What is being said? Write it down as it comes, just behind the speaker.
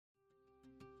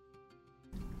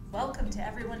Welcome to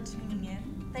everyone tuning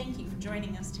in. Thank you for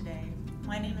joining us today.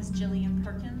 My name is Jillian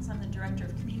Perkins. I'm the Director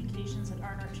of Communications at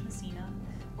Arnarch Messina.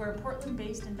 We're a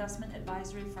Portland-based investment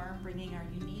advisory firm bringing our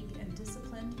unique and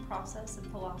disciplined process and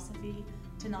philosophy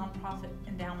to nonprofit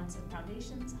endowments and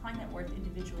foundations, high net worth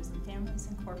individuals and families,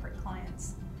 and corporate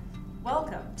clients.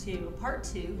 Welcome to part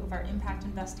 2 of our impact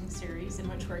investing series, in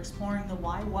which we're exploring the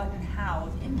why, what, and how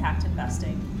of impact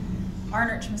investing.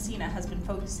 Arnarch Messina has been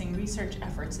focusing research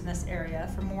efforts in this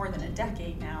area for more than a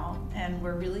decade now, and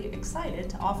we're really excited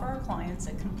to offer our clients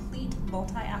a complete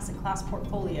multi-asset class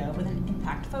portfolio with an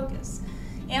impact focus,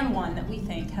 and one that we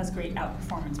think has great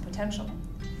outperformance potential.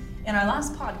 In our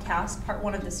last podcast, part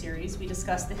 1 of the series, we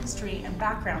discussed the history and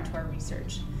background to our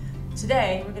research.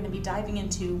 Today, we're going to be diving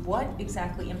into what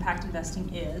exactly impact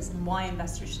investing is and why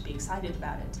investors should be excited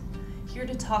about it. Here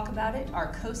to talk about it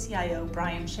are co-CIO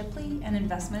Bryan Shipley and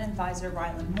investment advisor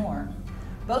Ryland.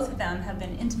 Both of them have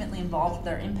been intimately involved with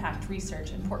our impact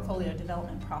research and portfolio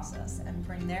development process and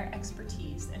bring their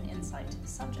expertise and insight to the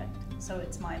subject. So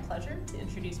it's my pleasure to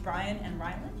introduce Bryan and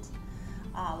Ryland.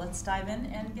 Let's dive in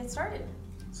and get started.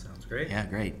 Sounds great. Yeah,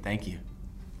 great. Thank you.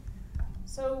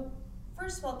 So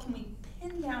first of all, can we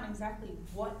pin down exactly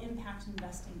what impact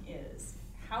investing is?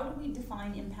 How do we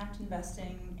define impact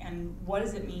investing, and what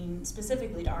does it mean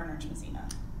specifically to Arnarch Messina?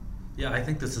 Yeah, I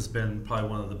think this has been probably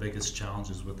one of the biggest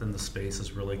challenges within the space,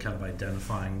 is really kind of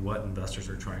identifying what investors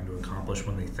are trying to accomplish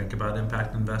when they think about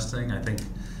impact investing. I think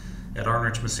at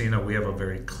Arnarch Messina, we have a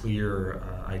very clear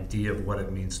idea of what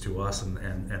it means to us,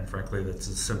 and frankly, that's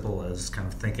as simple as kind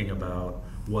of thinking about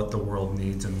what the world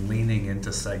needs and leaning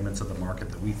into segments of the market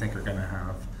that we think are going to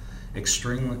have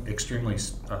extremely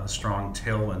strong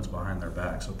tailwinds behind their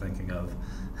back. So thinking of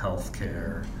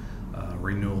healthcare,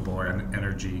 renewable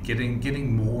energy,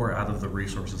 getting more out of the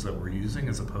resources that we're using,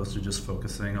 as opposed to just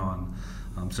focusing on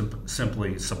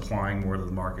simply supplying more to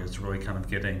the market. It's really kind of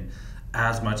getting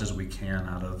as much as we can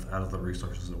out of the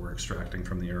resources that we're extracting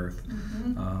from the earth.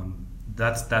 Mm-hmm.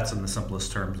 That's in the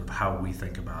simplest terms of how we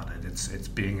think about it. It's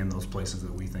being in those places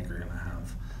that we think are going to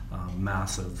have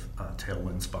massive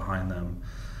tailwinds behind them.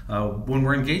 When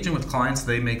we're engaging with clients,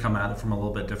 they may come at it from a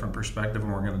little bit different perspective,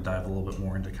 and we're going to dive a little bit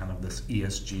more into kind of this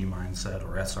ESG mindset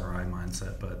or SRI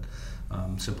mindset, but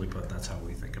simply put, that's how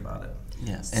we think about it.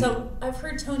 Yes. So I've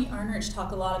heard Tony Arnarch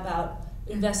talk a lot about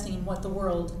investing in what the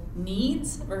world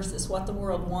needs versus what the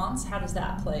world wants. How does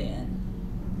that play in?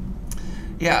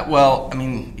 Yeah, well, I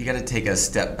mean, you got to take a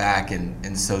step back,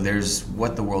 and so there's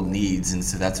what the world needs, and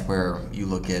so that's where you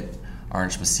look at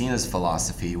Arnarch Messina's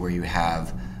philosophy, where you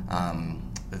have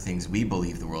the things we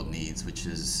believe the world needs, which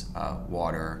is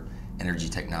water, energy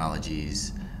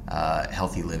technologies,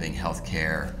 healthy living,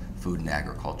 healthcare, food and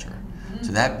agriculture. Mm-hmm.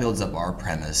 So that builds up our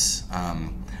premise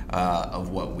of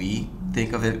what we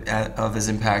think of it as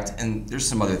impact, and there's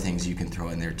some other things you can throw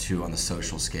in there too on the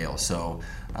social scale. So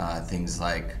things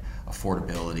like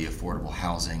affordability, affordable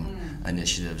housing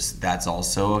initiatives, that's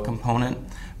also a component.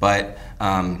 But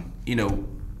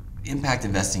impact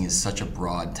investing is such a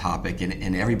broad topic,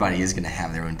 and everybody is going to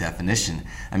have their own definition.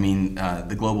 I mean,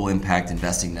 the Global Impact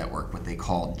Investing Network, what they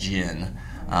call GIN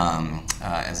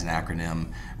as an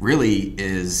acronym, really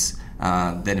is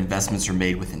that investments are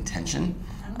made with intention,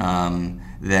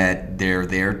 that they're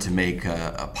there to make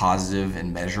a positive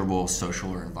and measurable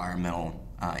social or environmental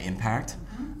impact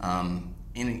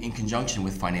in conjunction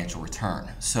with financial return.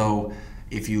 So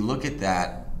if you look at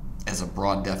that as a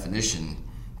broad definition,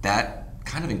 that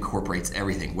kind of incorporates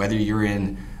everything, whether you're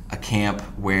in a camp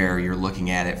where you're looking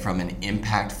at it from an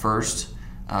impact first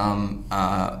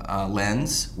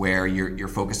lens, where you're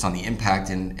focused on the impact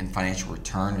and financial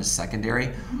return as secondary,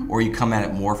 or you come at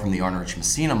it more from the Arnarch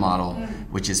Messina model,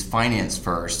 which is finance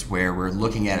first, where we're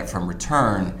looking at it from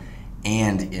return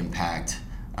and impact,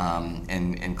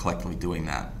 and collectively doing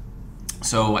that.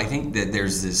 So I think that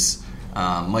there's this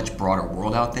much broader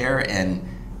world out there, and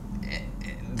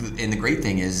the great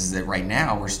thing is that right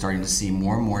now we're starting to see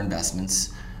more and more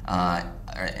investments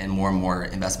and more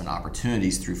investment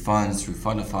opportunities through funds, through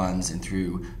fund of funds, and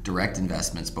through direct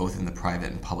investments, both in the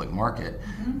private and public market,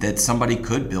 that somebody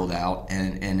could build out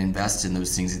and invest in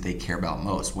those things that they care about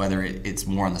most, whether it's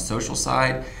more on the social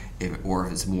side or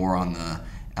if it's more on the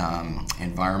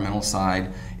environmental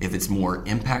side, if it's more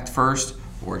impact first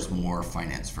or it's more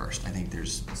finance first. I think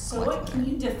there's... So what can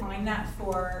you define that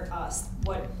for us?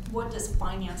 What does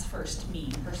finance first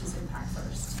mean versus impact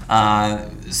first?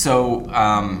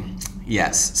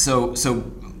 Yes. So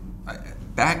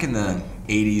back in the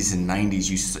 80s and 90s,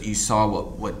 you saw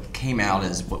what came out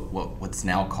as what's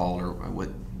now called, or what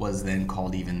was then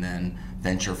called even then,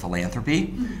 venture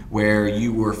philanthropy, where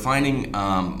you were finding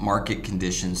market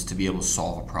conditions to be able to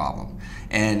solve a problem.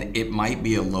 And it might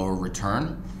be a lower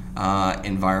return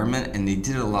environment, and they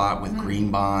did it a lot with green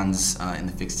bonds in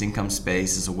the fixed income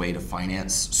space as a way to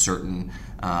finance certain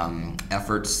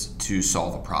efforts to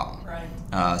solve a problem,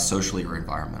 socially or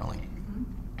environmentally.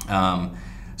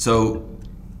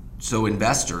 So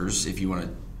investors, if you want to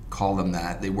call them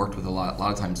that, they worked with a lot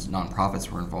of times nonprofits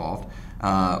were involved,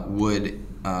 would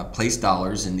place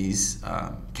dollars in these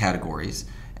categories,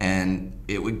 and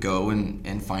it would go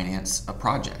and finance a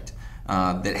project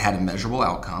that had a measurable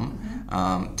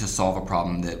outcome to solve a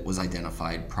problem that was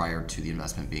identified prior to the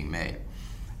investment being made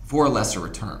for a lesser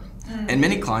return. And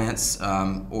many clients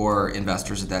or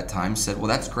investors at that time said, well,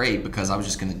 that's great because I was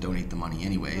just going to donate the money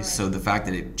anyways. So the fact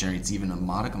that it generates even a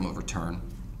modicum of return,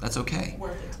 that's okay.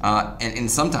 And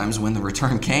sometimes when the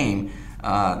return came,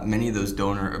 many of those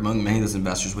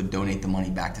investors would donate the money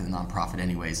back to the nonprofit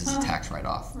anyways as a tax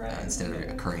write-off instead of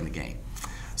incurring the gain.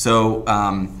 So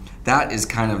that is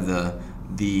kind of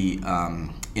the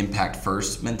impact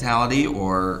first mentality,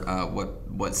 or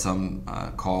what some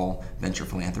call venture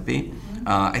philanthropy.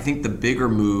 I think the bigger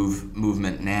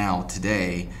movement now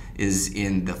today is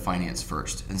in the finance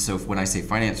first. And so when I say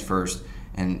finance first,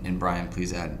 and Bryan,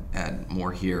 please add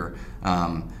more here,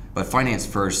 but finance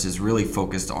first is really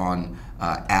focused on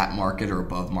at market or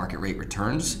above market rate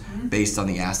returns based on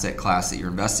the asset class that you're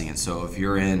investing in. So if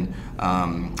you're in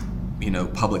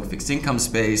public fixed income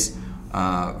space,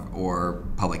 or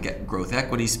public growth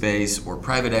equity space, or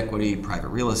private equity, private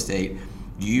real estate,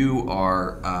 you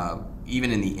are,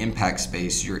 even in the impact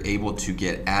space, you're able to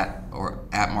get at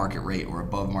market rate or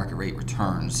above market rate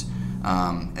returns,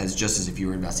 just as if you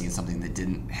were investing in something that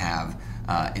didn't have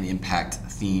an impact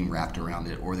theme wrapped around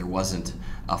it, or there wasn't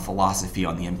a philosophy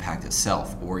on the impact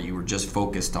itself, or you were just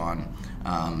focused on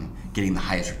getting the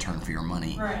highest return for your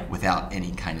money without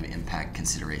any kind of impact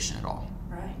consideration at all.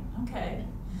 Right, okay.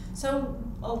 So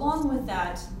along with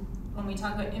that, when we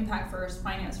talk about impact first,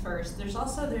 finance first, there's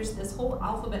this whole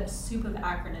alphabet soup of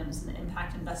acronyms in the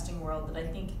impact investing world that I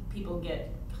think people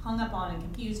get hung up on and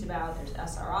confused about. There's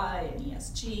SRI and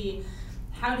ESG.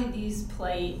 How do these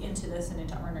play into this and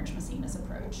into Arnrich Messina's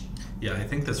approach? Yeah, I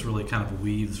think this really kind of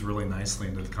weaves really nicely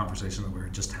into the conversation that we were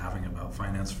just having about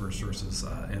finance first versus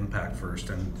impact first.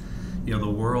 And the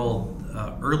world,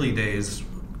 early days,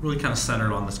 really kind of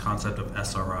centered on this concept of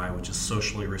SRI, which is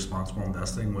socially responsible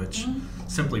investing, which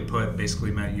simply put basically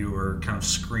meant you were kind of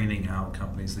screening out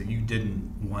companies that you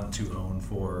didn't want to own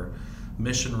for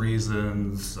mission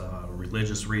reasons,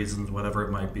 religious reasons, whatever it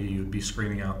might be. You'd be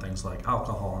screening out things like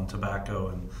alcohol and tobacco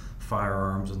and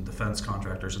firearms and defense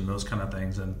contractors and those kind of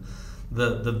things. And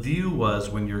the view was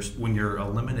when you're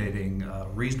eliminating a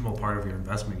reasonable part of your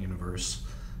investment universe,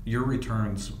 your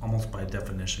returns almost by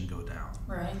definition go down.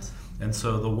 Right. And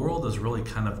so the world has really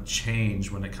kind of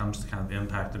changed when it comes to kind of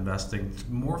impact investing,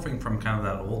 morphing from kind of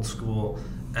that old school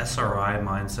SRI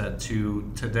mindset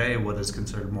to today what is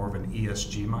considered more of an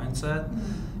ESG mindset.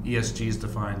 ESG is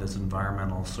defined as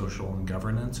environmental, social, and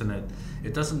governance, and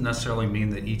it doesn't necessarily mean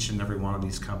that each and every one of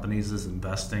these companies is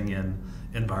investing in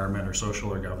environment or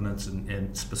social or governance in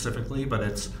specifically, but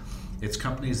it's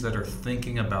companies that are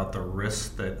thinking about the risks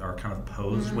that are kind of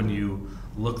posed when you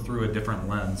look through a different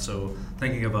lens. So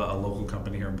thinking of a local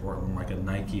company here in Portland, like a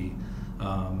Nike,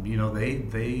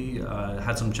 they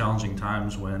had some challenging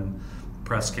times when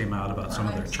press came out about some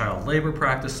of their child labor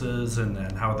practices and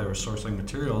how they were sourcing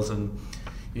materials, and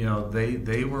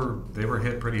they were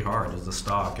hit pretty hard as a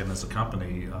stock and as a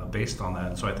company based on that.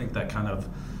 And so I think that kind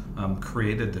of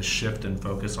created the shift in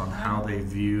focus on how they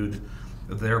viewed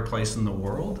their place in the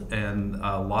world, and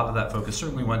a lot of that focus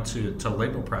certainly went to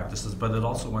labor practices, but it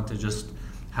also went to just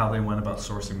how they went about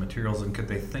sourcing materials, and could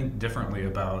they think differently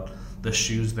about the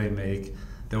shoes they make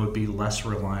that would be less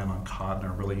reliant on cotton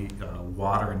or really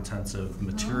water-intensive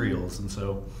materials. And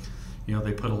so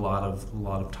they put a lot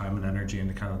of time and energy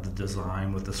into kind of the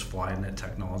design with this fly knit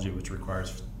technology, which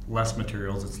requires less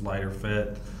materials, it's lighter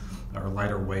fit or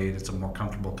lighter weight, it's a more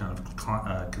comfortable kind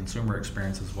of consumer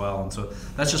experience as well. And so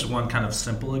that's just one kind of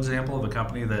simple example of a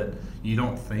company that you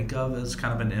don't think of as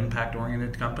kind of an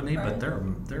impact-oriented company, but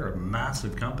they're a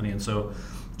massive company. And so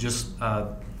just,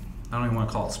 I don't even want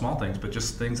to call it small things, but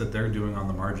just things that they're doing on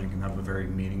the margin can have a very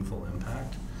meaningful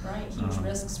impact. Right, huge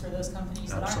risks for those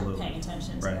companies that aren't paying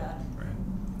attention to that. Right.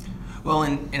 Well,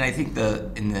 and I think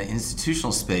in the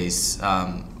institutional space,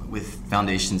 with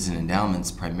foundations and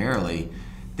endowments primarily,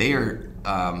 they are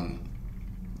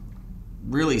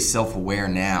really self-aware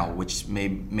now, which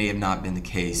may have not been the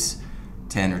case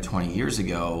 10 or 20 years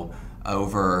ago,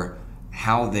 over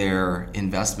how their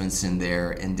investments in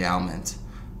their endowment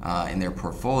in their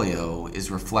portfolio is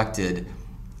reflected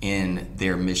in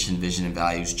their mission, vision, and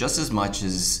values just as much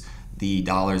as the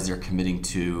dollars they're committing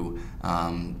to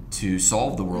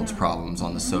solve the world's problems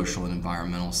on the social and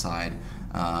environmental side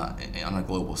on a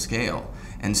global scale.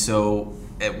 And so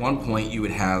at one point you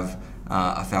would have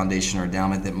a foundation or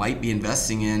endowment that might be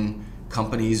investing in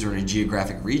companies or in a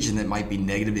geographic region that might be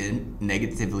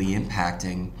negatively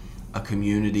impacting a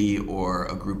community or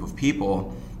a group of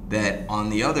people, that on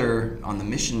the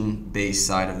mission-based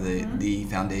side of the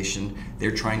foundation,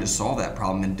 they're trying to solve that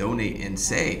problem and donate and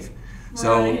save.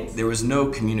 So there was no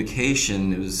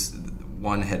communication. It was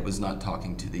one head was not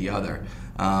talking to the other,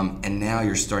 and now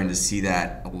you're starting to see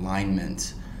that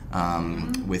alignment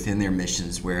within their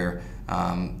missions, where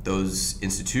those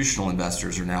institutional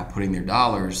investors are now putting their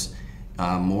dollars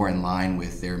more in line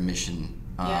with their mission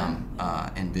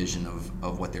and vision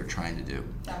of what they're trying to do.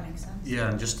 That makes sense. Yeah,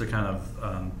 and just to kind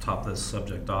of top this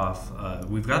subject off,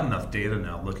 we've got enough data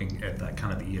now looking at that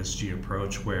kind of ESG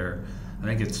approach where I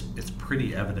think it's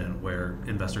pretty evident where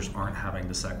investors aren't having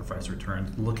to sacrifice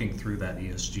returns looking through that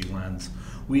ESG lens.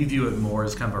 We view it more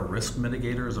as kind of a risk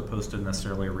mitigator as opposed to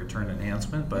necessarily a return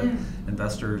enhancement, but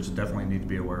investors definitely need to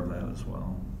be aware of that as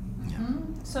well. Yeah.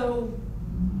 So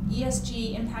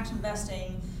ESG, impact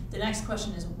investing, the next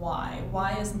question is why?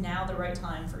 Why is now the right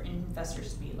time for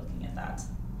investors to be looking at that?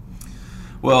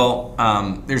 Well,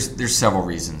 there's several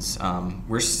reasons.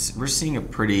 We're seeing a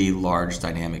pretty large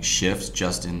dynamic shift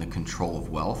just in the control of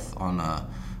wealth on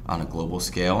a global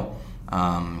scale.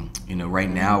 Right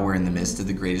now we're in the midst of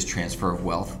the greatest transfer of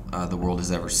wealth the world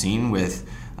has ever seen, with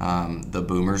the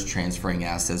boomers transferring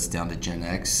assets down to Gen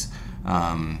X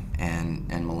and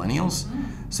millennials.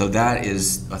 So that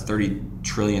is a $30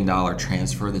 trillion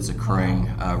transfer that's occurring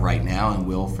right now and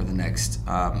will for the next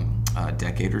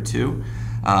decade or two.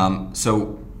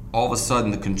 So all of a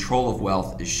sudden the control of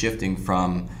wealth is shifting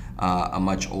from a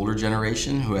much older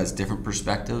generation who has different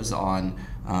perspectives on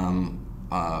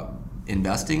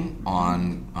investing,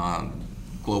 on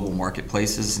global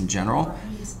marketplaces in general.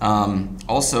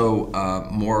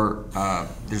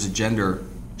 There's a gender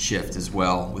shift as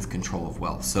well with control of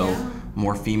wealth. So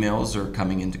more females are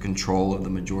coming into control of the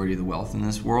majority of the wealth in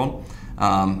this world,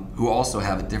 who also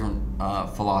have a different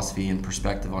philosophy and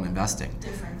perspective on investing.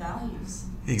 Different values.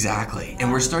 Exactly.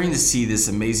 And we're starting to see this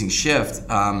amazing shift,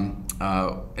 and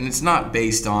it's not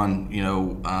based on,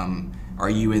 are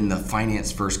you in the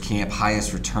finance first camp,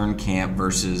 highest return camp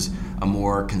versus a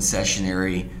more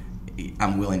concessionary,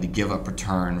 I'm willing to give up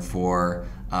return for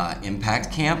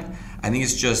impact camp. I think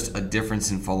it's just a difference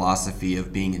in philosophy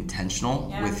of being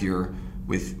intentional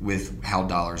with how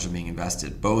dollars are being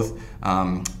invested, both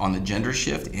on the gender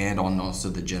shift and on also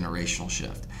the generational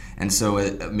shift. And so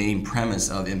a main premise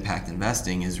of impact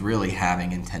investing is really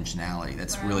having intentionality.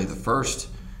 That's really the first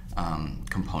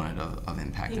component of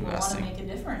impact investing. People want to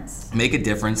make a difference. Make a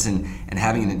difference and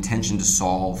having an intention to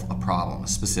solve a problem, a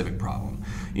specific problem.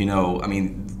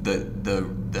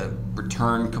 The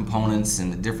return components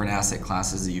and the different asset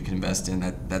classes that you can invest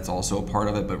in, that's also a part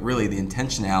of it. But really the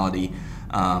intentionality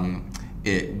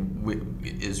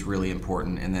is really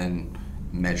important, and then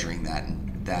measuring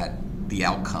that the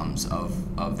outcomes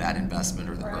of that investment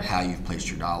or how you've placed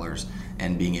your dollars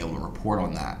and being able to report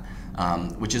on that,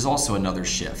 which is also another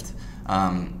shift.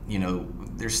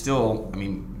 There's still,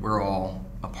 we're all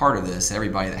a part of this.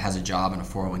 Everybody that has a job in a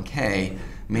 401k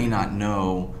may not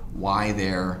know why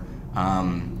their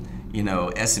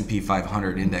S&P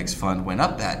 500 index fund went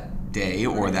up that day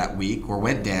or that week, or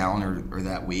went down or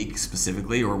that week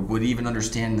specifically, or would even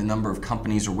understand the number of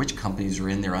companies or which companies are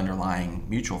in their underlying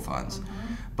mutual funds.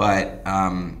 But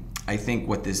I think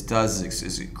what this does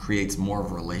is it creates more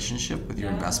of a relationship with your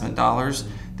investment dollars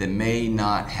that may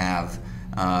not have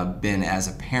been as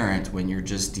apparent when you're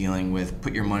just dealing with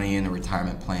put your money in a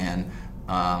retirement plan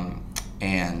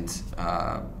and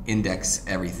index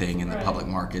everything in the public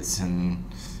markets and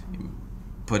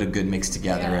put a good mix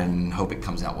together and hope it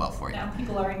comes out well for you. Now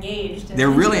people are engaged. They're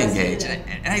really engaged,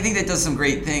 and I think that does some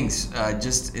great things.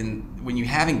 Just when you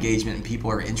have engagement and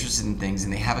people are interested in things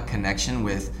and they have a connection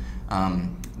with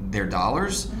their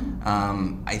dollars,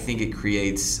 I think it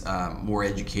creates more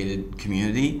educated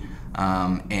community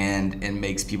and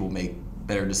makes people make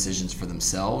better decisions for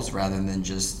themselves rather than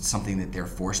just something that they're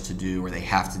forced to do or they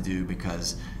have to do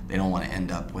because they don't want to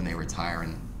end up when they retire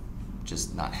and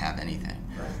just not have anything.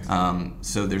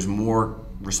 So there's more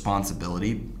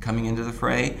responsibility coming into the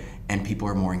fray, and people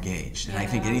are more engaged. And I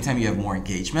think anytime you have more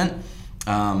engagement,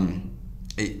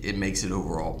 it makes it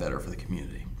overall better for the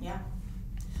community. Yeah.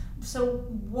 So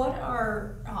what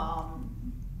are,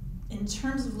 in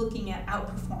terms of looking at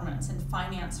outperformance and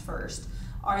finance first,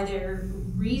 Are there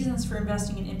reasons for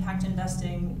investing in impact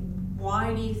investing?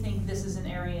 Why do you think this is an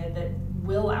area that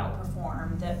will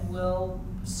outperform, that will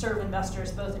serve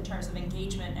investors both in terms of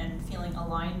engagement and feeling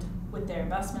aligned with their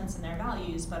investments and their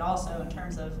values, but also in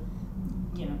terms of,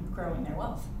 growing their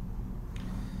wealth?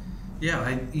 Yeah,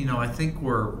 I think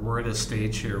we're at a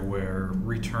stage here where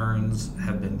returns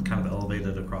have been kind of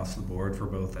elevated across the board for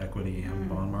both equity and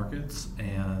bond markets,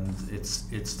 and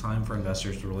it's time for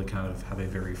investors to really kind of have a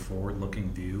very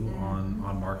forward-looking view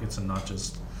on markets and not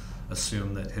just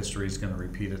assume that history is going to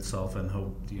repeat itself and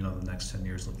hope the next 10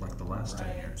 years look like the last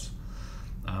 10 years.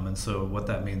 And so what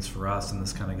that means for us, and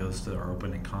this kind of goes to our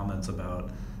opening comments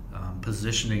about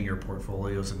positioning your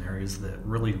portfolios in areas that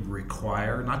really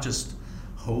require not just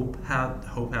hope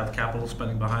have capital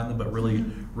spending behind them, but really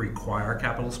require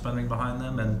capital spending behind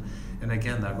them. And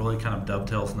again, that really kind of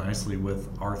dovetails nicely with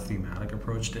our thematic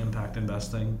approach to impact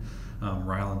investing.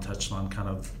 Ryland touched on kind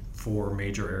of 4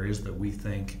 major areas that we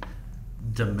think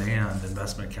demand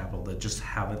investment capital that just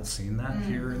haven't seen that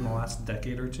here in the last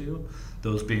decade or two.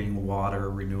 Those being water,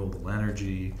 renewable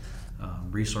energy,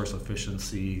 resource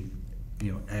efficiency,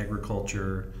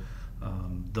 agriculture,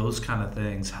 those kind of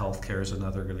things. Healthcare is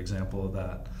another good example of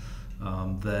that.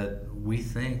 That we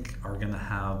think are going to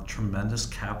have tremendous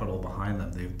capital behind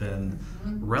them. They've been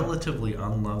relatively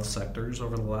unloved sectors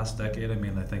over the last decade.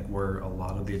 I think where a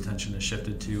lot of the attention is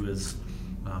shifted to is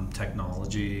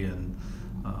technology and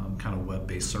kind of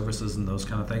web-based services and those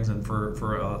kind of things, and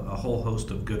for a whole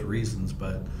host of good reasons.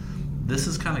 But this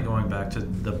is kind of going back to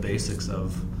the basics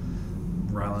of,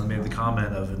 Ryland made the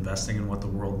comment of investing in what the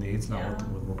world needs, not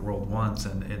what the world wants,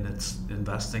 and it's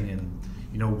investing in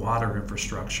water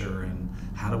infrastructure and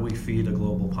how do we feed a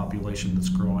global population that's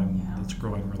growing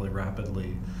really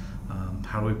rapidly.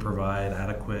 How do we provide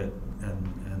adequate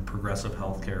and progressive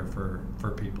health care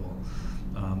for people?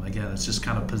 Again, it's just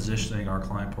kind of positioning our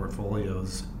client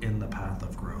portfolios in the path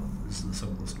of growth is the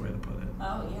simplest way to put it.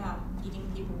 Oh yeah, eating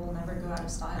people will never go out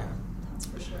of style, that's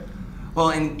for sure. Well,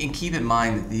 and keep in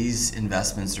mind that these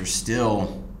investments are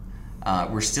still,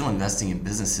 we're still investing in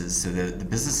businesses, so the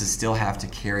businesses still have to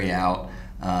carry out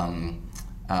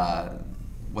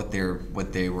what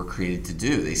they were created to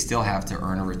do. They still have to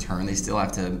earn a return. They still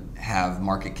have to have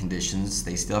market conditions.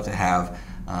 They still have to have,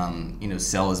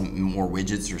 sell more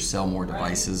widgets or sell more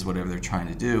devices, whatever they're trying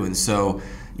to do. And so,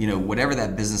 whatever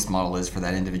that business model is for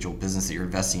that individual business that you're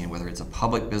investing in, whether it's a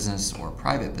public business or a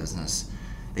private business,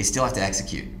 they still have to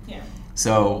execute. Yeah.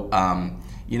 So,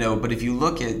 but if you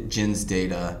look at Jin's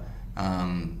data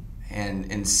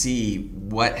and see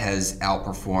what has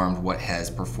outperformed, what has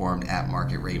performed at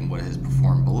market rate, and what has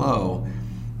performed below,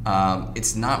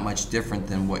 it's not much different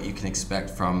than what you can expect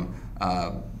from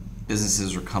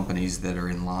businesses or companies that are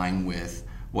in line with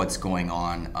what's going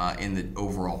on in the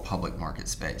overall public market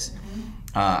space.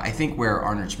 I think where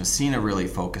Arnrich Messina really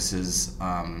focuses,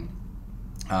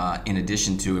 in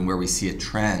addition to, and where we see a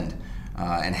trend,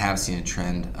 and have seen a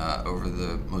trend over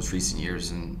the most recent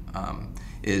years, and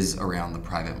is around the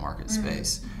private market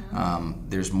space.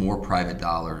 There's more private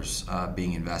dollars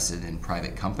being invested in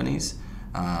private companies.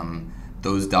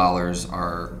 Those dollars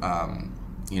are,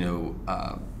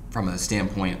 from a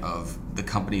standpoint of the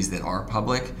companies that are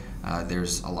public,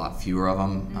 there's a lot fewer of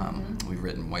them. We've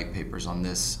written white papers on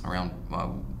this around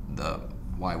the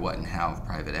why, what, and how of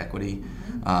private equity.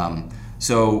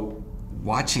 So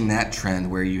watching that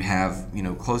trend where you have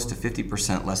close to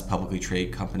 50% less publicly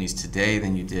traded companies today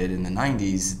than you did in the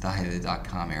 90s, the height of the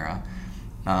dot-com era,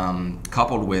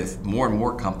 coupled with more and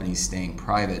more companies staying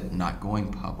private and not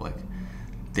going public,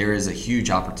 there is a huge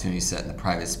opportunity set in the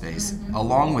private space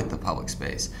along with the public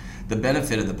space. The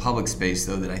benefit of the public space,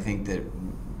 though, that I think that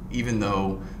even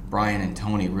though Bryan and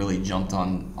Tony really jumped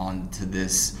onto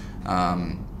this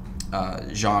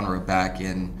genre back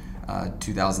in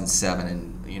 2007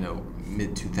 and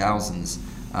mid-2000s,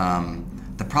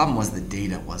 the problem was the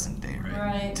data wasn't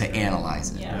there to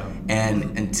analyze it.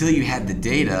 And until you had the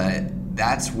data,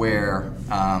 that's where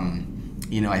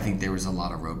I think there was a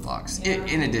lot of roadblocks.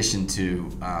 In addition to,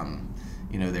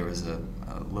 there was a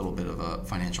little bit of a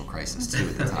financial crisis too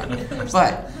at the time.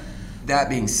 But that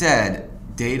being said,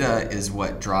 data is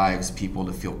what drives people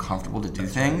to feel comfortable to do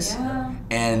things.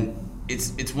 And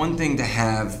it's one thing to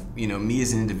have, me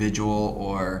as an individual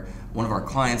or one of our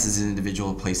clients as an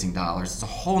individual placing dollars. It's a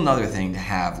whole nother thing to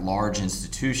have large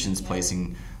institutions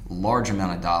placing large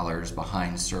amount of dollars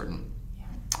behind certain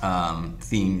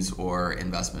themes or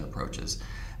investment approaches.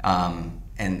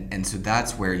 And so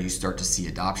that's where you start to see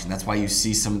adoption. That's why you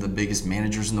see some of the biggest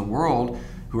managers in the world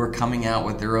who are coming out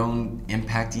with their own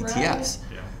impact ETFs.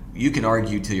 you can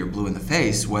argue till you're blue in the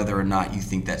face whether or not you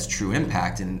think that's true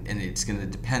impact, and it's going to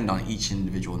depend on each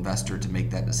individual investor to make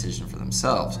that decision for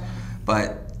themselves.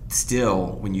 But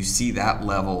still, when you see that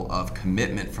level of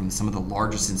commitment from some of the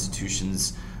largest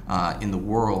institutions in the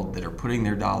world that are putting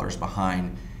their dollars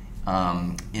behind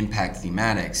impact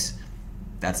thematics,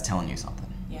 that's telling you something.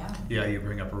 Yeah, you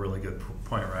bring up a really good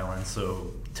point, Ryland.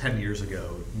 So 10 years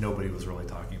ago, nobody was really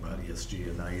talking about ESG,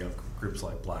 and now you have groups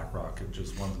like BlackRock, which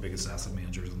is one of the biggest asset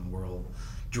managers in the world,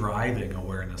 driving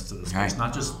awareness to this space.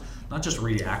 Right. Not just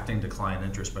reacting to client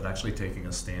interest, but actually taking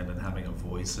a stand and having a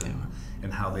voice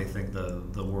in how they think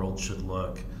the world should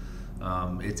look.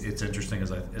 It's interesting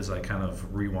as I kind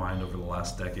of rewind over the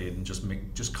last decade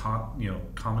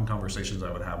and common conversations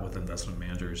I would have with investment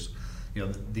managers.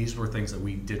 These were things that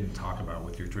we didn't talk about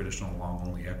with your traditional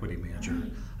long-only equity manager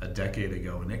a decade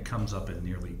ago, and it comes up in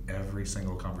nearly every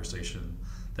single conversation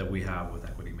that we have with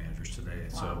equity managers today.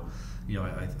 Wow. So,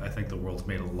 I think the world's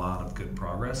made a lot of good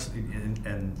progress,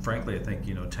 and frankly, I think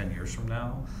 10 years from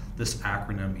now, this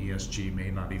acronym ESG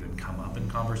may not even come up in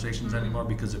conversations anymore,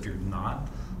 because if you're not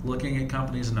looking at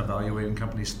companies and evaluating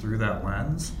companies through that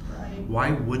lens,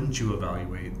 why wouldn't you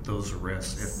evaluate those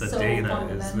risks if the data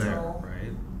is there,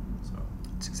 right?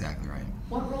 That's exactly right.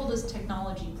 What role does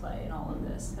technology play in all of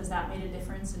this? Has that made a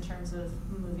difference in terms of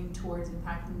moving towards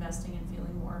impact investing and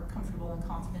feeling more comfortable and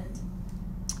confident?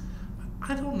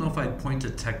 I don't know if I'd point to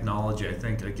technology. I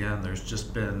think, again, there's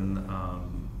just been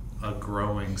a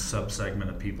growing subsegment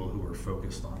of people who are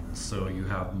focused on this. So you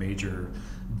have major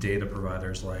data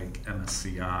providers like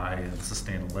MSCI and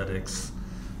Sustainalytics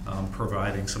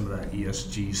providing some of that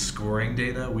ESG scoring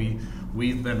data.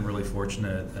 We've been really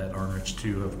fortunate at Arnrich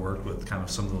to have worked with kind of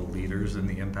some of the leaders in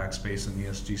the impact space and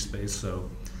ESG space. So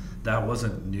that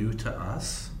wasn't new to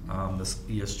us, this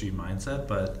ESG mindset,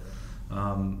 but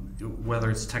whether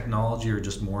it's technology or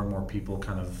just more and more people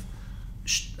kind of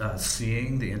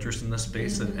seeing the interest in this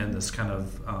space and this kind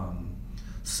of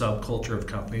subculture of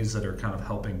companies that are kind of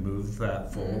helping move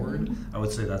that forward, I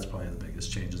would say that's probably the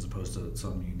biggest change, as opposed to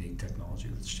some unique technology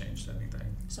that's changed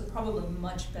anything. So probably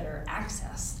much better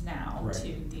access now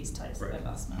to these types of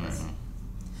investments.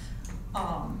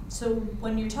 So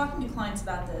when you're talking to clients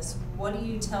about this, what do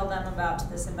you tell them about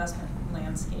this investment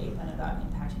landscape and about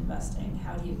impact investing?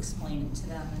 How do you explain it to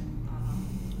them?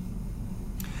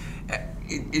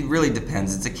 It really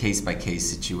depends. It's a case-by-case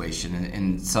situation,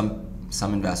 and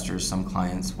some investors, some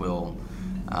clients will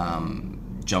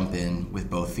jump in with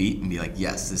both feet and be like,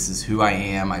 yes, this is who I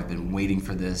am. I've been waiting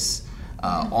for this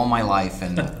all my life,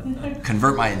 and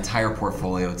convert my entire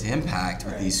portfolio to impact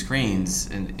with these screens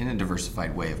in a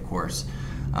diversified way, of course.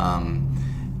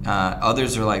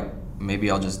 Others are like,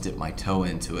 maybe I'll just dip my toe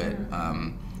into it,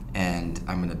 and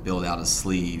I'm going to build out a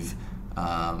sleeve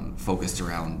focused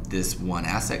around this one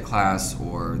asset class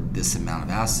or this amount of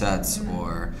assets,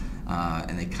 or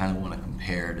and they kind of want to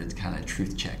compare to kind of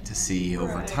truth check to see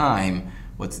over time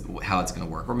how it's going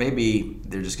to work. Or maybe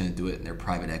they're just going to do it in their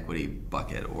private equity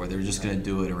bucket, or they're just going to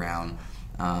do it around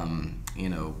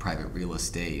private real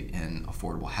estate and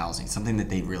affordable housing, something that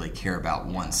they really care about,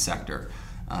 one sector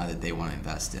that they want to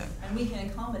invest in. And we can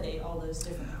accommodate all those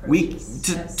different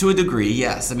approaches. To a degree,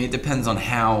 yes. I mean, it depends on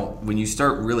how, when you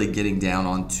start really getting down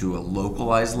onto a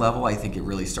localized level, I think it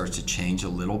really starts to change a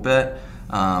little bit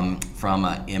from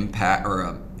an impact, or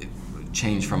a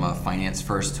change from a finance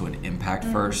first to an impact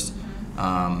first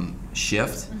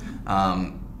shift.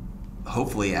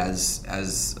 Hopefully, as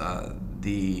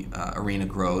the arena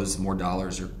grows, more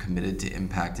dollars are committed to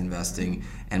impact investing,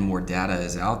 and more data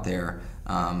is out there,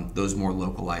 those more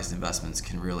localized investments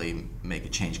can really make a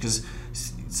change. Because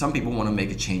some people want to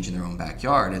make a change in their own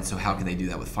backyard, and so how can they do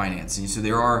that with finance? And so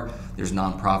there's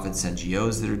nonprofits,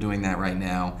 NGOs that are doing that right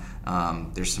now.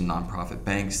 There's some nonprofit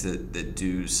banks that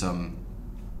do some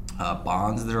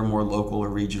bonds that are more local or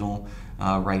regional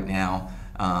right now.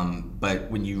 But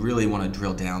when you really want to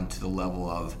drill down to the level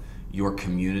of your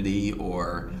community,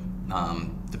 or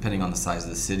depending on the size of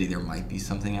the city, there might be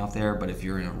something out there, but if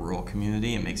you're in a rural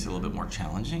community, it makes it a little bit more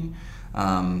challenging.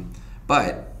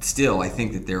 But still, I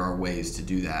think that there are ways to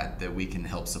do that we can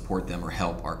help support them or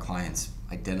help our clients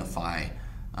identify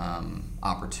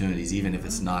opportunities, even if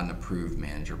it's not an approved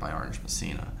manager by Arnrich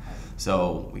Messina.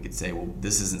 So we could say, well,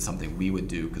 this isn't something we would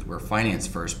do because we're finance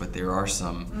first, but there are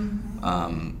some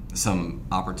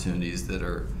opportunities that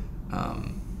are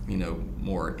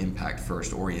more impact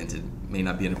first oriented. May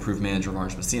not be an approved manager of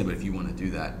Arnrich Messina, but if you want to do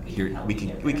that, here we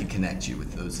can connect you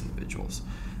with those individuals.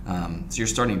 So you're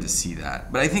starting to see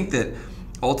that. But I think that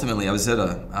ultimately, I was at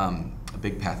a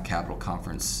Big Path Capital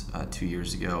conference 2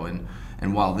 years ago,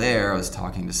 and while there, I was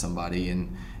talking to somebody,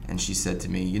 and she said to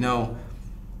me,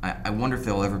 I wonder if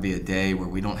there'll ever be a day where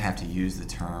we don't have to use the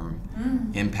term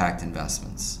impact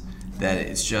investments, that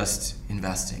it's just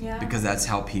investing, because that's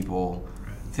how people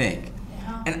think.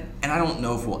 And I don't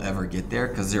know if we'll ever get there,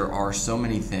 because there are so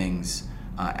many things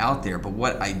out there, but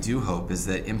what I do hope is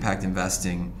that impact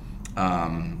investing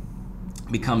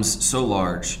becomes so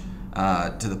large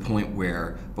to the point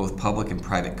where both public and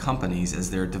private companies, as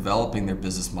they're developing their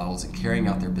business models and carrying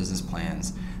out their business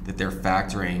plans, that they're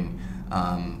factoring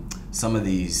some of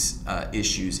these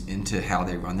issues into how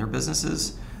they run their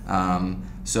businesses.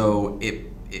 So it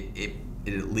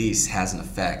at least has an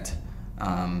effect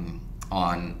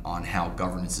on how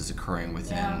governance is occurring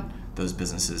within those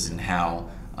businesses, and how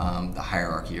the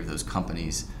hierarchy of those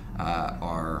companies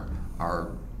are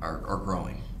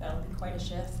growing. That'll be quite a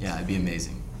shift. Yeah, it'd be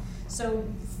amazing. So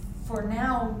for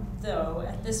now, though,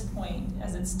 at this point,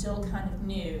 as it's still kind of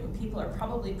new, people are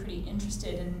probably pretty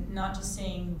interested in not just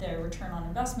seeing their return on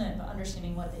investment, but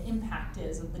understanding what the impact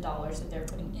is of the dollars that they're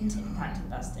putting into impact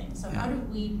investing. So how do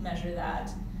we measure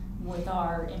that with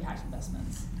our impact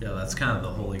investments? Yeah, that's kind of the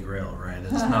holy grail, right?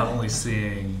 It's not only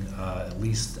seeing at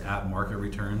least at market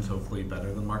returns, hopefully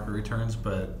better than market returns,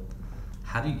 but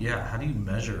how do you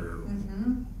measure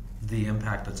the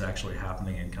impact that's actually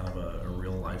happening in kind of a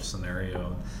real life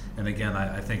scenario? And again,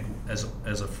 I think as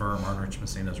a firm, Arnrich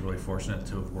Messina is really fortunate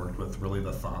to have worked with really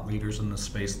the thought leaders in this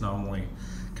space, not only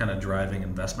kind of driving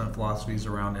investment philosophies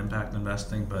around impact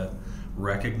investing, but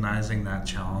recognizing that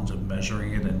challenge of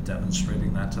measuring it and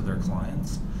demonstrating that to their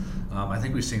clients. I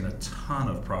think we've seen a ton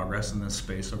of progress in this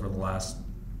space over the last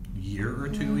year or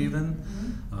two even.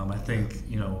 I think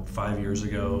 5 years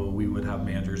ago we would have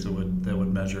managers that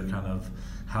would measure kind of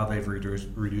how they've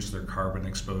reduced their carbon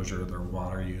exposure, their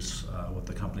water use with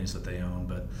the companies that they own.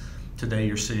 But today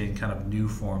you're seeing kind of new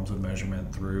forms of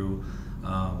measurement through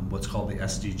what's called the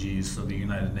SDGs. So the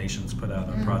United Nations put out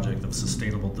a project of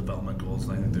sustainable development goals,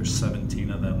 and I think there's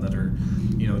 17 of them that are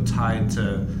tied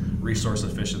to resource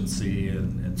efficiency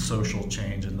and social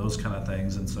change and those kind of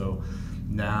things. And so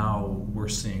now we're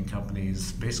seeing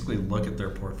companies basically look at their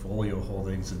portfolio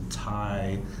holdings and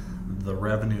tie the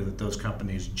revenue that those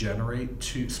companies generate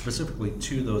specifically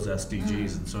to those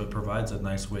SDGs. And so it provides a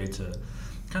nice way to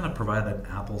kind of provide an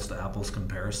apples to apples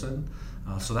comparison.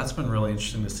 So that's been really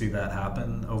interesting to see that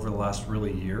happen over the last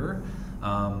really year.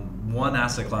 One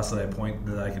asset class that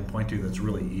I can point to that's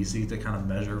really easy to kind of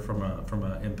measure from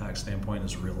an impact standpoint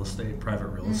is real estate, private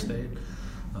real estate.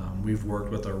 We've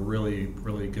worked with a really,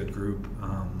 really good group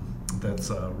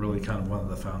that's really kind of one of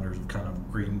the founders of kind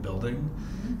of green building.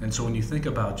 And so when you think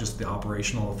about just the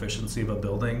operational efficiency of a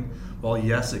building, well,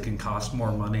 yes, it can cost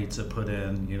more money to put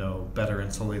in, better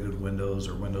insulated windows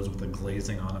or windows with a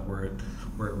glazing on it where it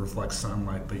reflects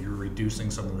sunlight, but you're reducing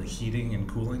some of the heating and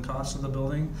cooling costs of the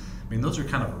building. I mean, those are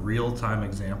kind of real-time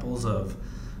examples of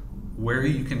where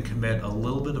you can commit a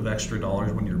little bit of extra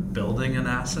dollars when you're building an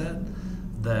asset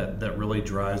that really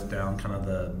drives down kind of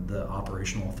the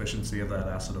operational efficiency of that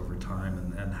asset over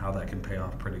time, and how that can pay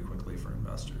off pretty quickly for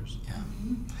investors. Yeah.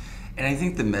 And I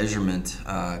think the measurement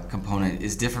component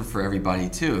is different for everybody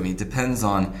too. I mean, it depends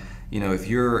on, if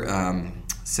you're,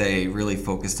 say, really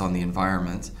focused on the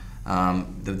environment,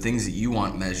 the things that you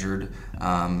want measured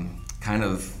kind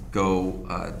of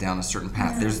go down a certain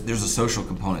path. There's a social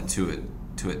component to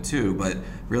it too, but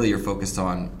really you're focused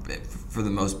on, for the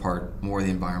most part, more the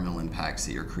environmental impacts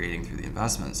that you're creating through the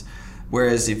investments.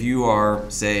 Whereas if you are,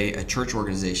 say, a church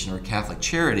organization or a Catholic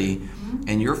charity,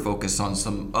 and you're focused on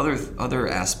some other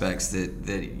aspects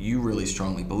that you really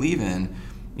strongly believe in,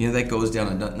 that goes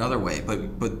down another way.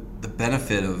 But the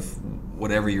benefit of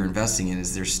whatever you're investing in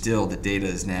is the data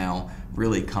is now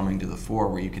really coming to the fore,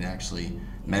 where you can actually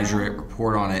measure it,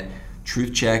 report on it,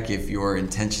 truth check if your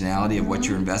intentionality of what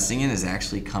you're investing in is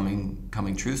actually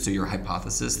coming true. So your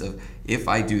hypothesis of, if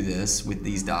I do this with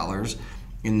these dollars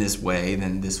in this way,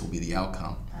 then this will be the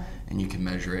outcome. Right. And you can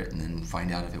measure it and then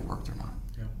find out if it worked or not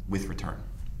with return.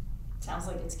 Sounds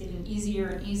like it's getting easier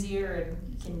and easier,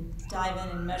 and you can dive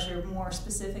in and measure more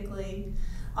specifically.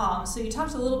 So you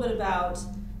talked a little bit about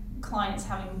clients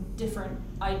having different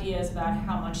ideas about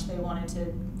how much they wanted to,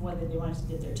 whether they wanted to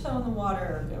dip their toe in the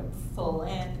water or go full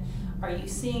in. Are you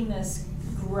seeing this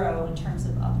grow in terms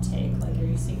of uptake? Like, are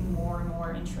you seeing more and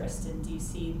more interest, and do you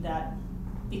see that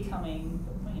becoming,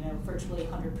 virtually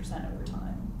 100% over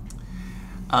time?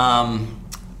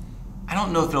 I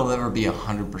don't know if it'll ever be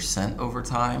 100% over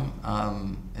time.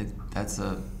 That's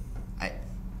a high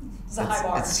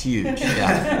bar. It's huge,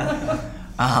 yeah.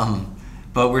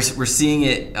 But we're seeing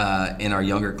it in our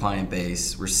younger client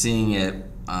base. We're seeing it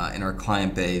in our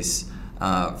client base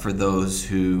for those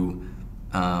who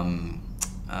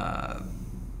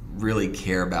really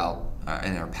care about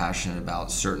and are passionate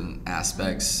about certain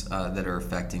aspects that are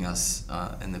affecting us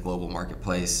in the global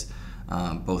marketplace,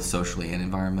 both socially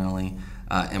and environmentally.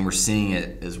 And we're seeing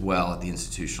it as well at the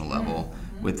institutional level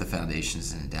with the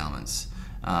foundations and endowments.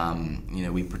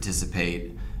 We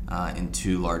participate in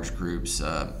two large groups,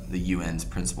 the UN's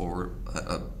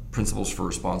Principles for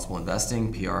Responsible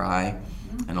Investing, PRI,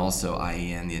 and also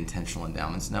IEN, the Intentional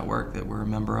Endowments Network that we're a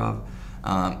member of.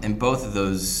 And both of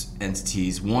those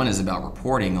entities, one is about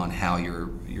reporting on how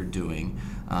you're doing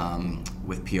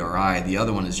with PRI. The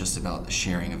other one is just about the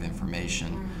sharing of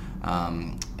information,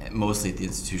 mostly at the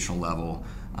institutional level.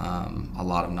 A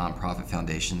lot of nonprofit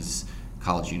foundations,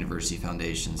 college university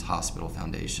foundations, hospital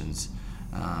foundations,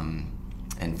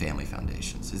 and family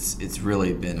foundations. It's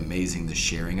really been amazing, the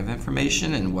sharing of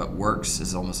information, and what works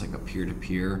is almost like a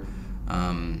peer-to-peer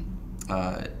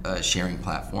sharing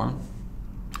platform.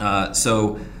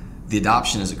 So the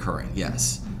adoption is occurring,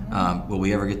 yes. Will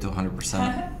we ever get to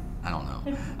 100%? I don't know.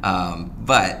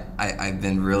 But I've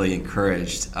been really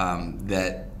encouraged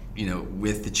that,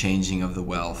 with the changing of the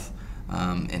wealth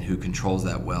and who controls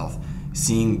that wealth,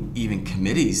 seeing even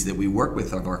committees that we work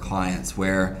with of our clients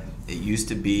where it used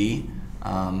to be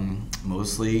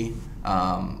mostly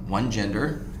one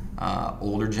gender,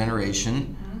 older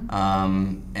generation,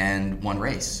 and one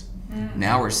race.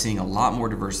 Now we're seeing a lot more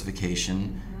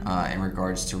diversification in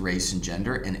regards to race and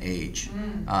gender and age.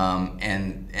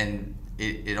 And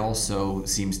it also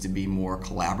seems to be more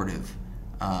collaborative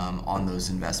on those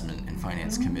investment and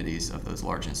finance committees of those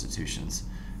large institutions.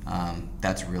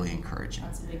 That's really encouraging.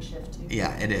 That's a big shift too.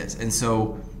 Yeah, it is. And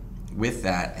so with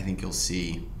that, I think you'll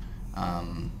see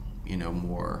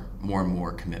more and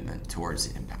more commitment towards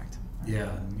the impact.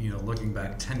 Yeah, looking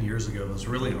back 10 years ago, it was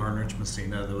really Arnrich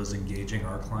Messina that was engaging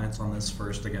our clients on this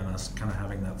first. Again, us kind of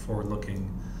having that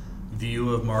forward-looking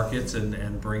view of markets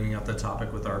and bringing up the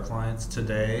topic with our clients.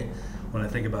 Today, when I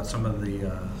think about some of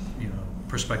the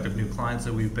prospective new clients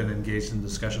that we've been engaged in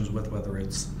discussions with, whether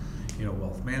it's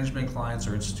wealth management clients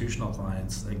or institutional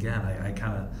clients, again, I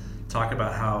kind of talk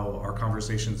about how our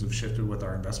conversations have shifted with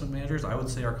our investment managers. I would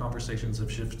say our conversations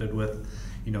have shifted with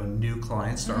new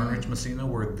clients to Arnrich Messina,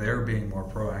 where they're being more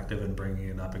proactive in bringing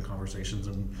it up in conversations,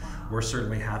 and we're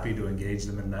certainly happy to engage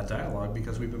them in that dialogue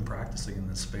because we've been practicing in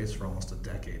this space for almost a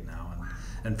decade now,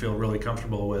 and feel really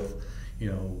comfortable with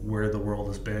where the world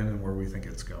has been and where we think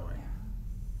it's going.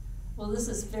 Well, this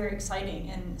is very exciting,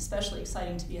 and especially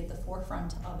exciting to be at the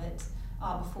forefront of it.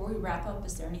 Before we wrap up,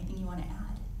 is there anything you want to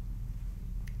add?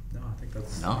 No, I think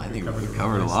that's. No, I think we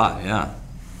covered a lot. Yeah.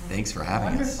 Thanks for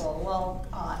having us. Wonderful.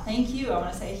 Well, thank you. I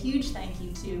want to say a huge thank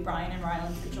you to Bryan and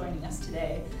Ryland for joining us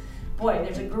today. Boy,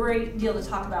 there's a great deal to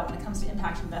talk about when it comes to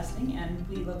impact investing, and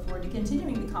we look forward to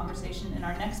continuing the conversation in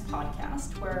our next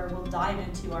podcast, where we'll dive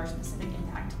into our specific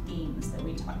impact themes that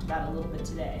we talked about a little bit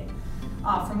today.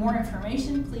 For more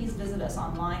information, please visit us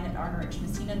online at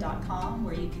arnrichmessina.com,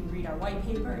 where you can read our white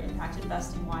paper, Impact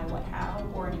Investing, Why, What, How,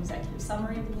 or an executive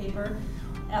summary of the paper,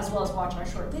 as well as watch our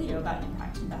short video about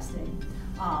impact investing.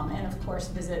 And of course,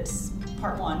 visit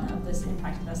part 1 of this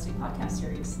Impact Investing podcast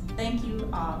series. Thank you,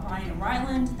 Bryan and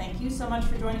Ryland. Thank you so much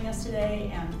for joining us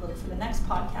today, and look for the next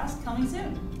podcast coming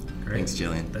soon. Great. Thanks,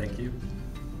 Jillian. Thank you.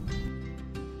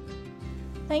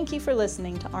 Thank you for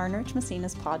listening to Arnrich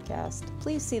Messina's podcast.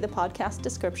 Please see the podcast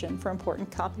description for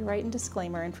important copyright and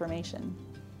disclaimer information.